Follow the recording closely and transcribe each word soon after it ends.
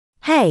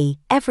Hey,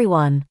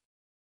 everyone!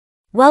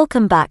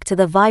 Welcome back to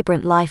the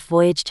Vibrant Life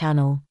Voyage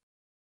channel.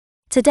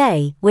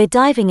 Today, we're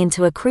diving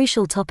into a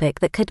crucial topic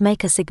that could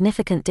make a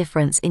significant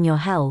difference in your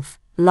health: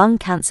 lung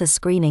cancer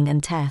screening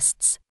and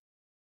tests.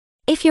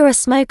 If you're a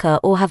smoker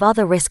or have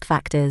other risk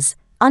factors,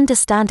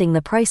 understanding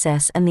the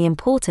process and the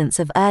importance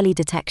of early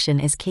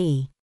detection is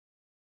key.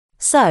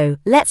 So,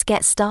 let's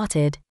get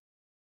started.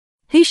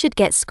 Who should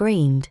get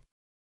screened?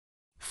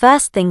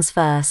 First things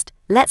first,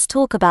 let's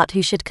talk about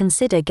who should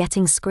consider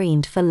getting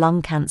screened for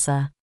lung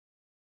cancer.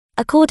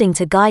 According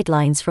to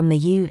guidelines from the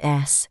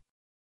U.S.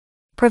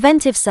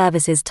 Preventive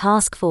Services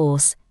Task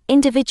Force,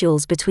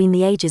 individuals between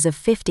the ages of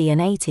 50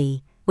 and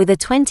 80, with a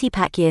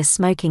 20-year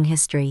smoking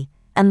history,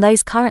 and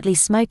those currently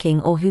smoking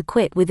or who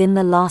quit within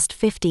the last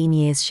 15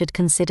 years should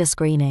consider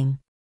screening.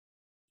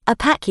 A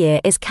pack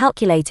year is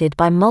calculated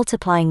by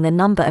multiplying the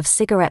number of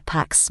cigarette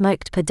packs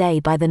smoked per day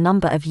by the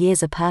number of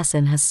years a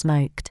person has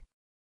smoked.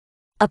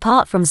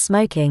 Apart from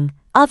smoking,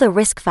 other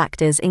risk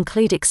factors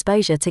include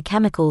exposure to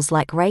chemicals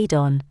like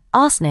radon,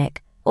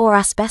 arsenic, or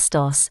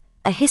asbestos,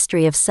 a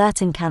history of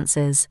certain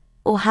cancers,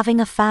 or having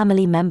a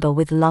family member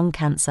with lung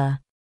cancer.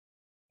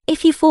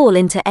 If you fall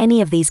into any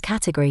of these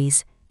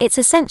categories, it's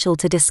essential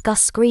to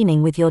discuss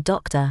screening with your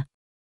doctor.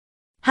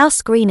 How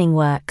screening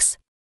works.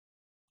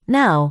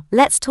 Now,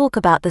 let's talk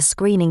about the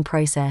screening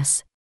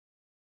process.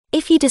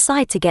 If you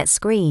decide to get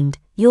screened,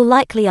 you'll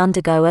likely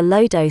undergo a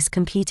low-dose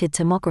computed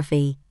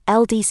tomography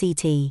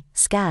 (LDCT)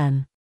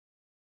 scan.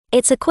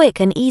 It's a quick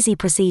and easy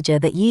procedure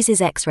that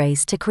uses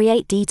X-rays to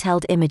create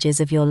detailed images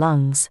of your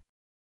lungs.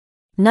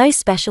 No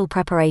special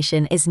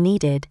preparation is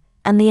needed,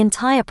 and the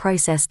entire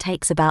process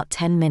takes about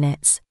 10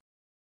 minutes.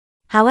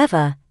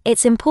 However,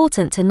 it's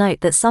important to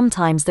note that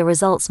sometimes the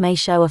results may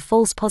show a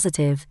false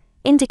positive,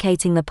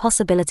 indicating the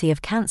possibility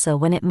of cancer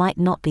when it might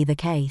not be the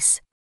case.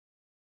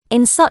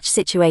 In such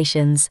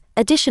situations,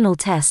 additional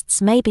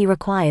tests may be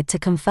required to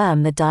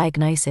confirm the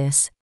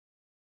diagnosis.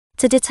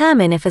 To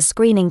determine if a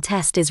screening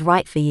test is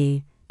right for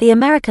you, the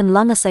American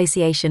Lung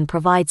Association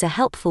provides a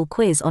helpful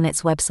quiz on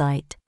its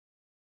website.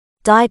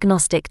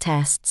 Diagnostic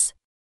tests.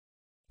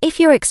 If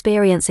you're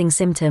experiencing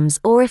symptoms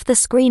or if the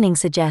screening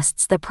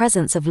suggests the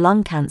presence of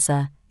lung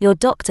cancer, your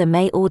doctor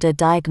may order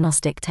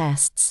diagnostic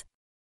tests.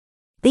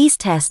 These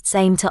tests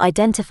aim to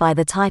identify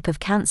the type of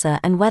cancer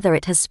and whether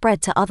it has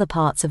spread to other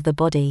parts of the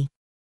body.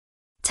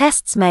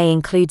 Tests may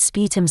include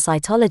sputum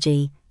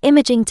cytology,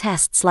 imaging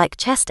tests like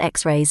chest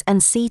X-rays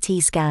and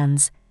CT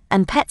scans,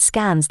 and PET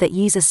scans that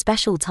use a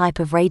special type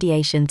of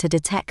radiation to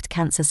detect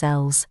cancer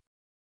cells.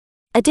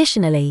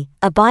 Additionally,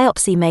 a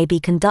biopsy may be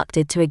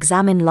conducted to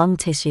examine lung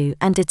tissue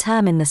and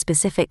determine the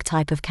specific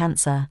type of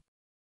cancer.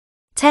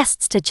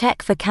 Tests to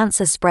check for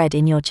cancer spread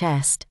in your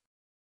chest.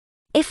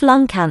 If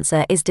lung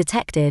cancer is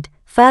detected,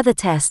 further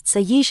tests are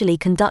usually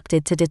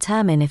conducted to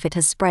determine if it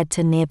has spread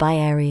to nearby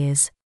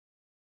areas.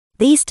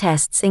 These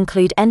tests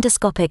include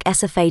endoscopic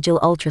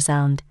esophageal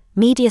ultrasound,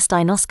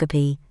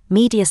 mediastinoscopy,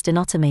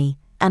 mediastinotomy,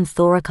 and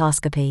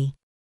thoracoscopy.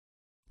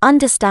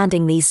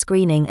 Understanding these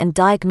screening and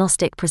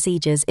diagnostic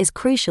procedures is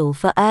crucial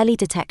for early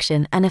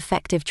detection and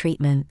effective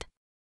treatment.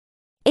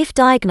 If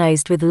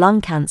diagnosed with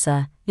lung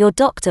cancer, your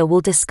doctor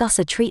will discuss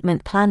a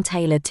treatment plan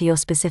tailored to your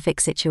specific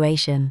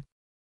situation.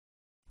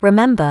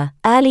 Remember,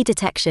 early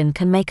detection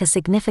can make a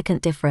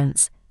significant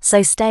difference,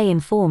 so stay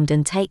informed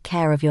and take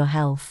care of your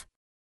health.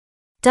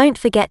 Don't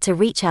forget to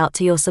reach out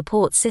to your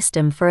support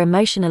system for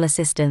emotional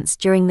assistance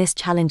during this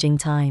challenging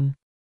time.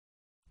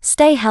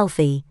 Stay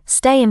healthy,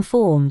 stay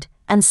informed,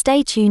 and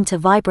stay tuned to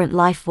Vibrant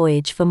Life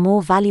Voyage for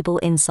more valuable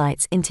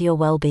insights into your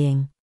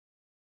well-being.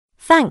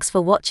 Thanks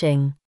for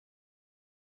watching.